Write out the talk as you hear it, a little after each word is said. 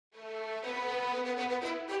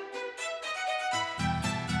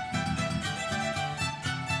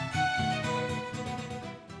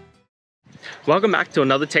Welcome back to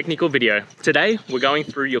another technical video. Today, we're going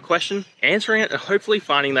through your question, answering it, and hopefully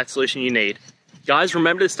finding that solution you need. Guys,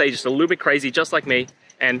 remember to stay just a little bit crazy, just like me,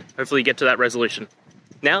 and hopefully get to that resolution.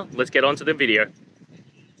 Now, let's get on to the video.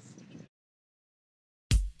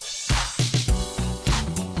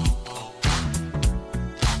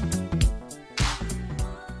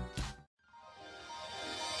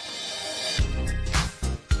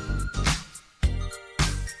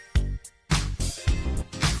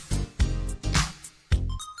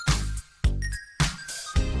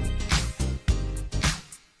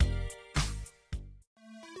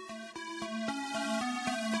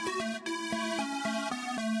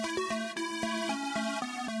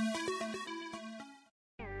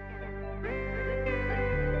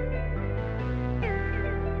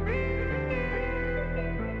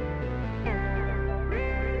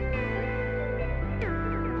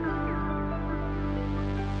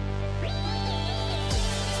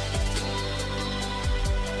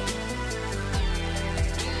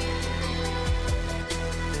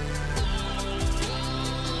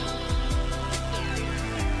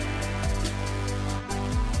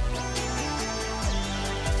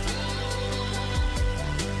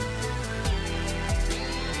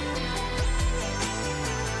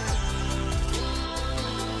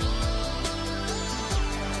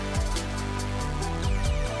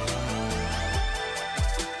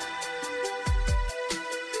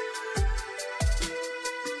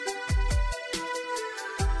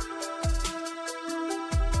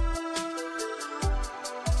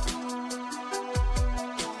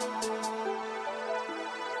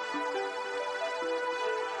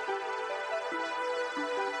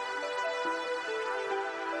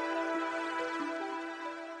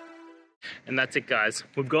 And that's it, guys.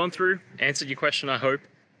 We've gone through, answered your question, I hope,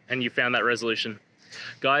 and you found that resolution.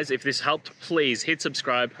 Guys, if this helped, please hit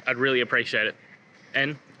subscribe. I'd really appreciate it.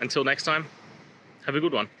 And until next time, have a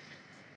good one.